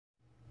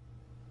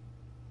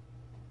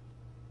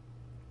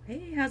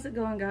Hey, how's it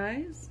going,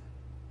 guys?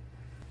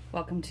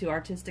 Welcome to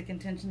Artistic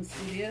Intention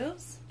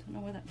Studios. Don't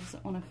know why that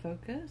doesn't want to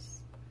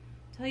focus.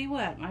 Tell you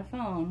what, my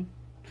phone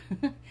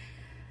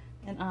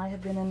and I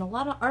have been in a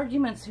lot of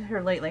arguments here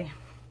lately.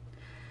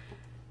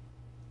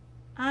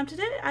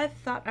 Today I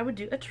thought I would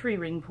do a tree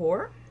ring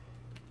pour.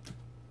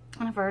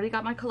 And I've already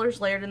got my colors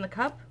layered in the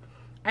cup.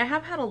 I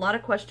have had a lot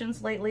of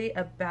questions lately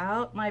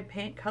about my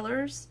paint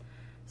colors,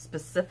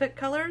 specific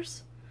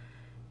colors.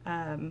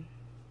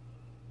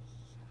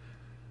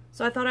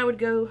 So I thought I would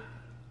go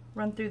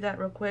run through that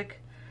real quick.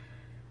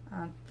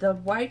 The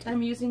white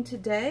I'm using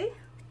today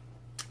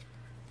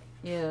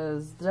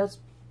is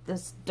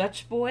this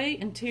Dutch Boy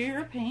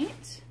interior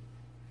paint.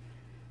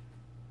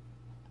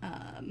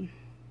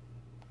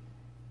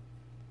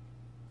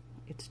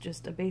 It's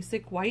just a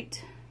basic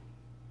white.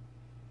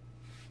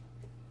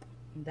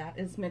 That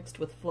is mixed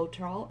with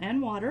Floetrol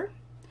and water.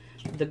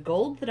 The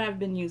gold that I've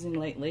been using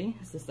lately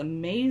is this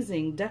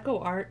amazing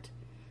Deco Art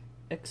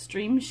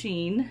Extreme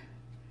Sheen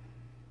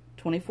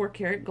 24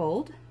 karat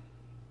gold.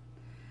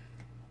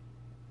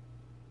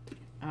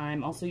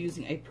 I'm also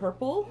using a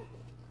purple.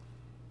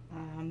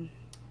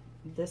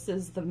 This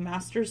is the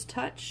Master's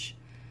Touch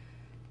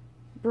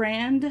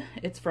brand.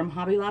 It's from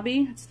Hobby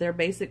Lobby. It's their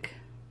basic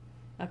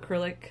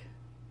acrylic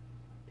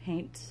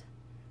paint.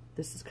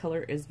 This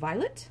color is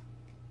violet.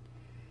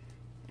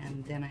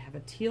 And then I have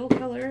a teal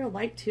color, a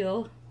light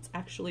teal. It's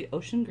actually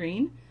ocean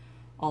green,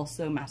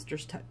 also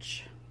Master's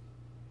Touch.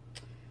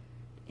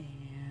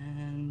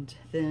 And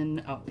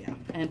then, oh yeah,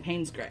 and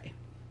Payne's Gray.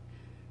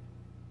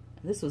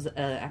 This was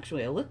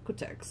actually a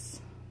Liquitex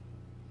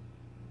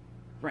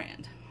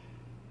brand.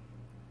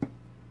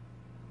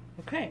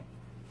 Okay.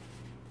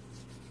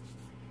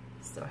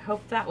 So I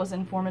hope that was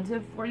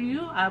informative for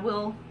you. I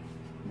will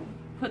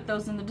put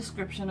those in the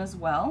description as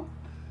well.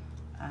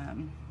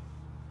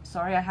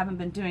 Sorry I haven't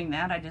been doing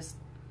that. I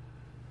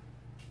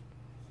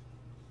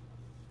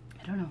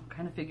don't know,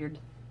 kind of figured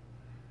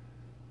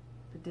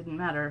it didn't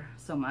matter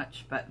so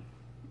much, but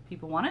if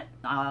people want it,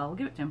 I'll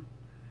give it to them.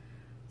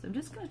 So I'm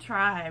just going to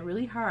try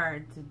really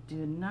hard to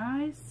do a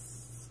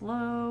nice,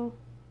 slow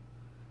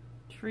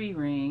tree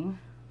ring.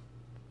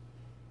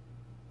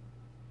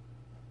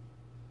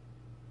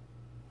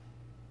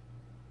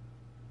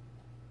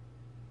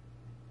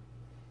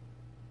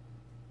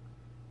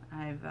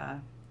 I've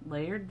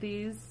layered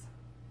these.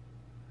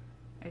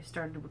 I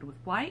started with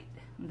white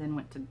and then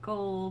went to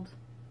gold.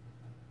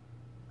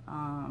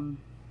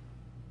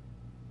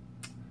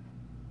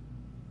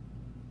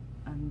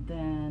 And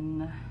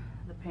then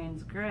the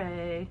Payne's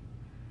Gray,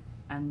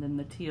 and then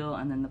the teal,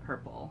 and then the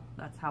purple.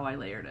 That's how I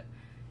layered it.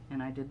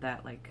 And I did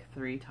that like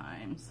 3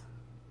 times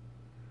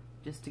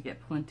just to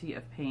get plenty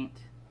of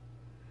paint.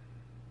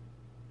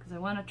 Because I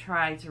want to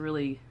try to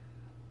really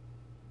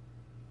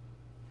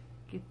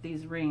get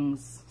these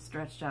rings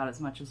stretched out as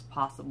much as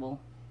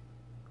possible,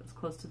 as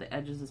close to the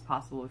edges as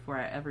possible before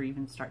I ever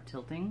even start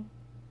tilting.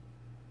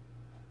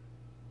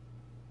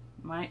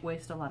 Might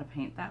waste a lot of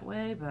paint that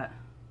way, but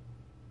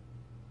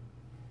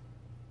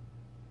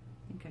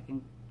I think I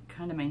can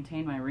kind of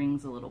maintain my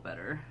rings a little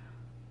better,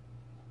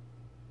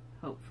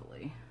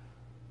 hopefully.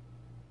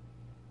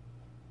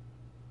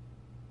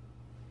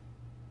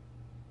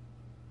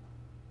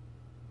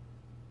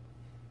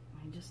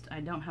 I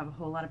don't have a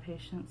whole lot of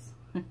patience.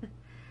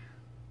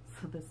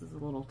 So this is a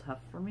little tough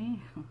for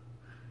me to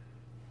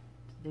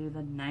do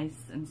the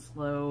nice and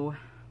slow,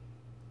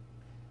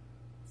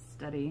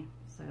 steady.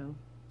 So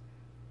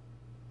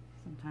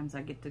sometimes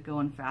I get to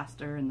going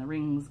faster and the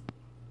rings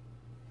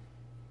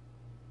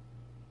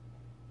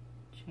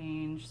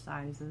change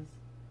sizes.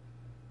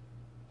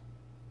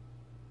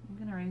 I'm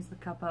going to raise the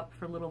cup up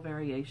for a little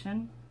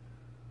variation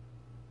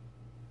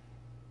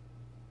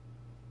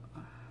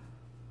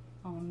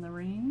on the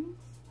rings.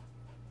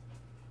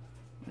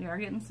 We are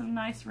getting some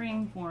nice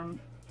ring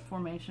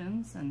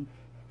formations, and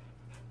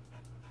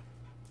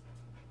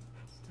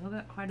still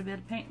got quite a bit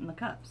of paint in the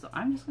cup, so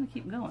I'm just going to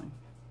keep going.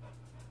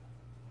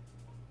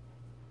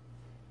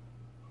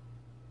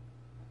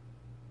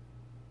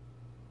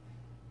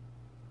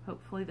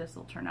 Hopefully this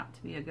will turn out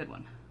to be a good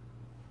one.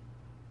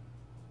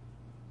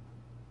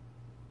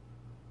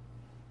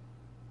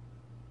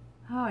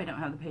 Oh, I don't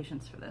have the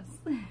patience for this.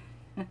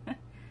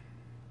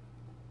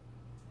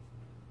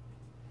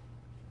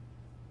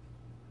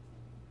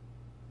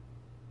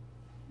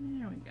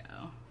 There we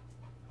go.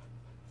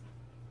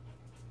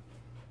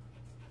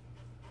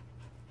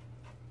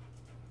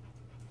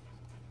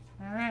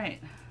 All right.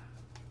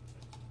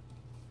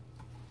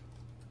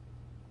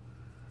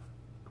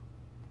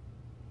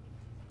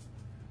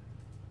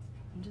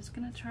 I'm just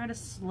going to try to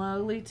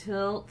slowly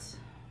tilt.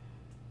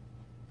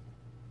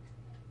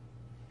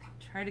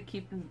 Try to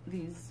keep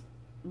these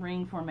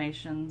ring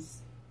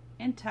formations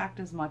intact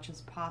as much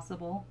as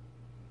possible.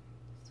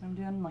 So I'm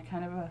doing like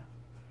kind of a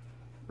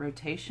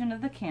rotation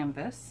of the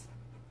canvas.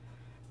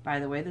 By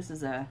the way, this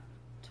is a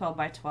 12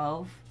 by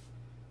 12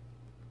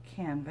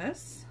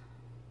 canvas.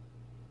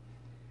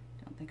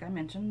 Don't think I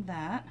mentioned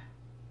that.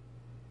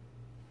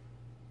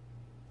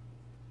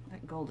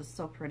 That gold is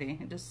so pretty.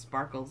 It just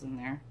sparkles in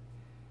there.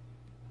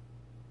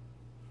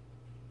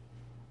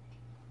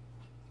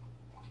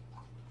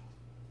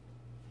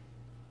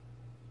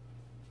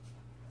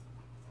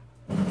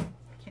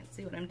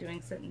 I'm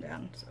doing sitting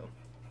down, so.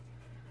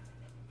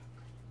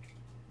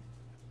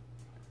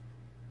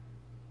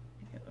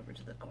 Get over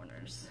to the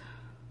corners.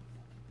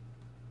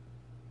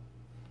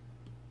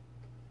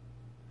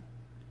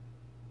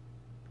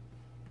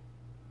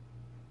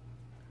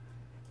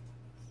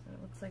 So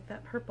it looks like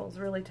that purple's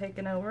really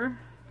taken over.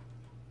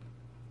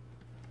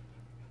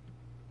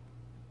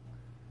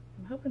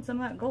 I'm hoping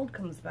some of that gold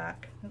comes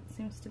back. It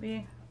seems to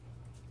be,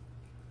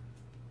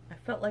 I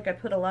felt like I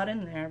put a lot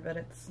in there, but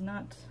it's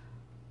not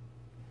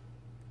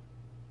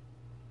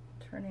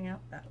turning out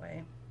that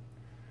way.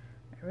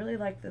 I really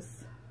like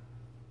this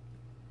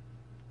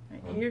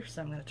right here,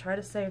 so I'm going to try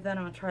to save that.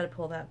 I'm going to try to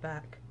pull that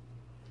back.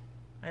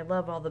 I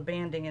love all the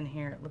banding in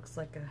here. It looks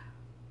like a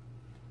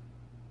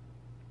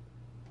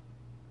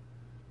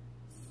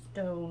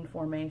stone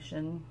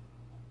formation,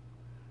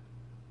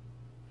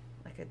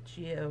 like a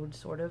geode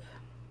sort of.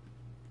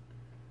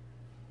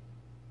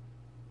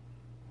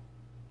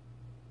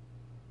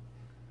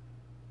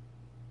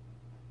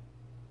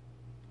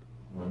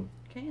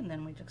 Okay, and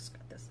then we just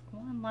got this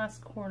one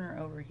last corner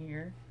over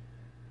here.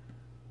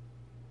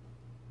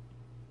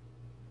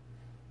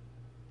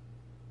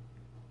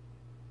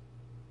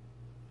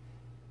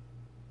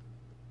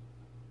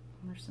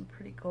 And there's some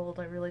pretty gold.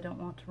 I really don't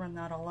want to run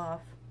that all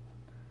off.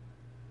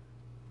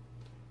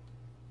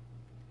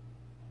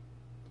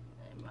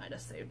 I might have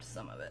saved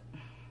some of it.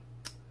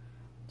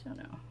 Don't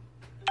know.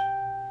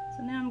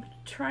 So now I'm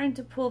trying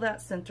to pull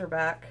that center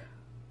back.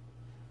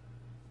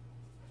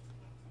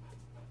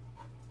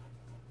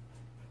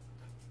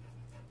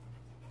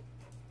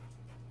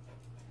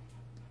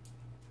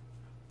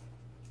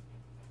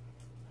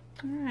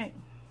 Alright,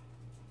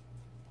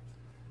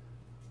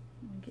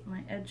 get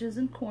my edges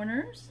and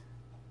corners.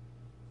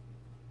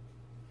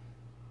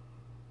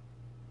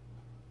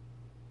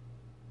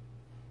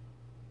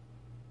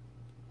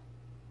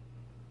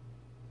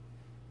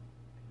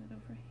 Put it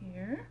over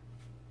here.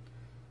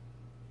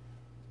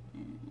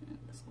 And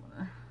this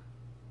corner.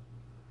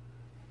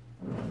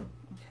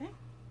 Okay.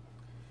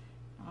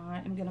 I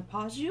am going to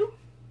pause you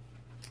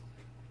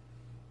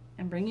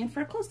and bring you in for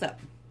a close-up.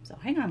 So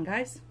hang on,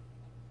 guys.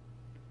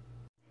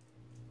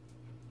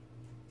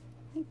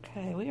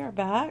 Okay, we are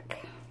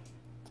back.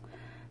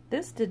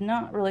 This did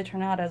not really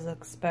turn out as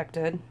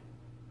expected.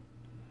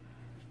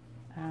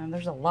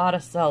 There's a lot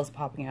of cells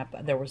popping up.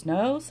 There was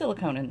no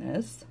silicone in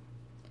this,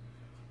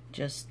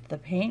 just the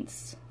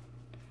paints,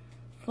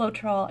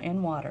 Floetrol,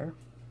 and water.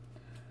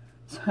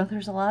 So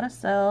there's a lot of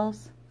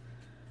cells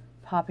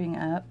popping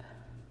up,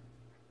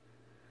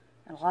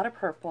 and a lot of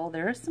purple.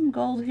 There is some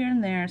gold here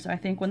and there, so I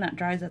think when that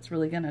dries, that's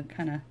really going to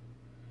kind of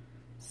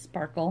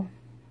sparkle.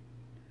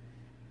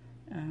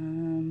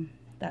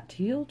 That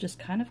teal just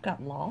kind of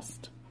got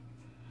lost.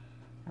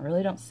 I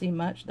really don't see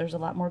much. There's a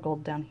lot more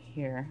gold down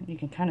here. You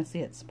can kind of see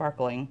it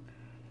sparkling.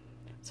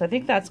 So I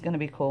think that's going to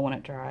be cool when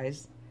it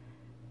dries.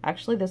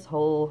 Actually, this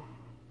whole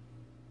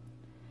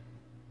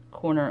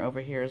corner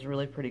over here is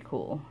really pretty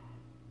cool.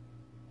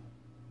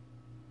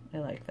 I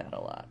like that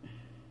a lot.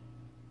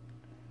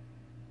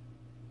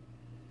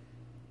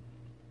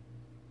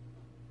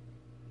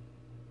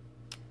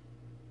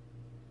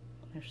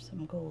 There's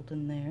some gold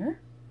in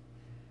there.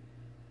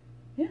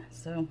 Yeah,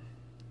 so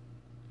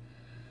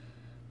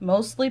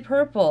mostly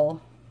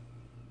purple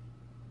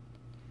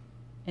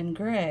and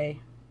gray.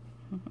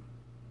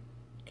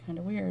 Kind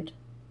of weird.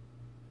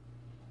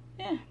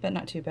 Yeah, but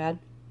not too bad.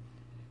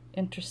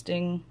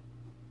 Interesting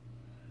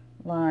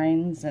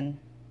lines, and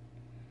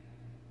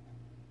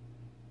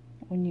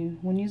when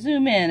you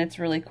zoom in, it's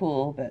really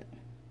cool, but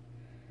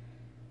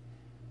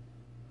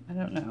I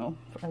don't know.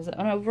 As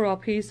an overall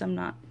piece, I'm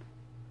not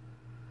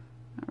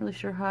really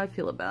sure how I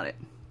feel about it.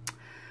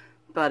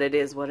 But it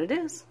is what it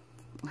is.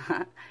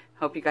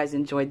 Hope you guys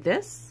enjoyed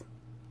this.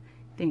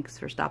 Thanks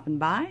for stopping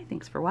by.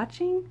 Thanks for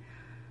watching.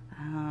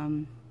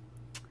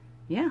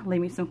 Yeah,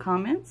 leave me some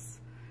comments.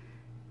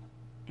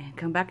 And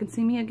come back and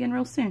see me again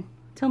real soon.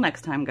 Till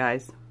next time,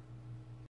 guys.